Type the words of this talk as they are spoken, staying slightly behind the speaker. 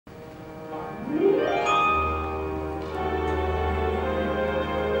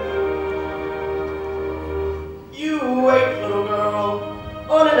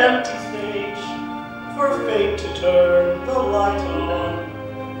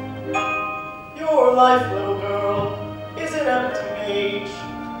Your life, little girl, is an empty page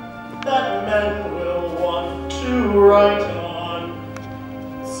that men will want to write on.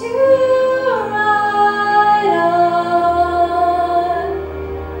 To write on.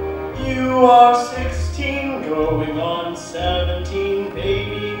 You are 16, going on 17,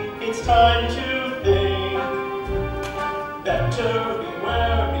 baby. It's time to think. Better be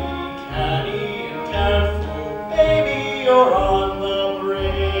wary, canny, and careful, baby. You're on the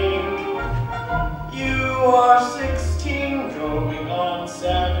brink. You are 16, going on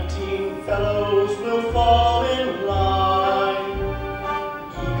 17. Fellows will fall in line.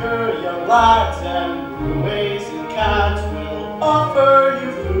 Eager young lads and roues and cats will offer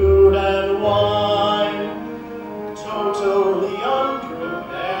you food and wine. Totally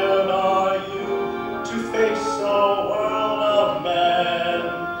unprepared are you to face a world of men.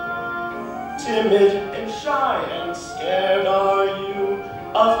 Timid and shy and scared are you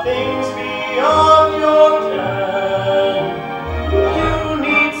of things beyond your ken. You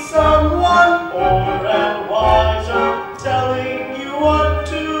need someone older and wiser telling you what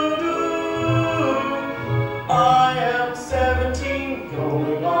to do. I am 17,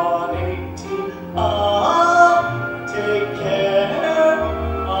 going on 18. I'll take care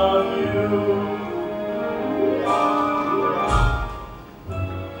of you.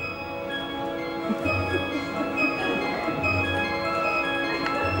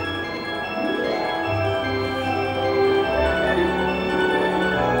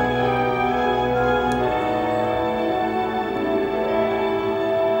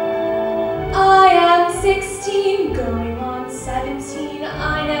 I am 16, going on 17.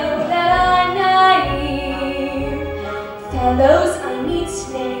 I know that I'm naive. Fellows I meet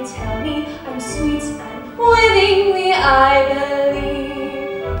today tell me I'm sweet and willingly I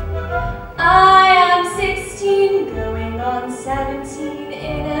believe. I am 16, going on 17,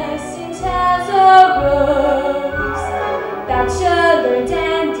 innocent as a rose. Bachelor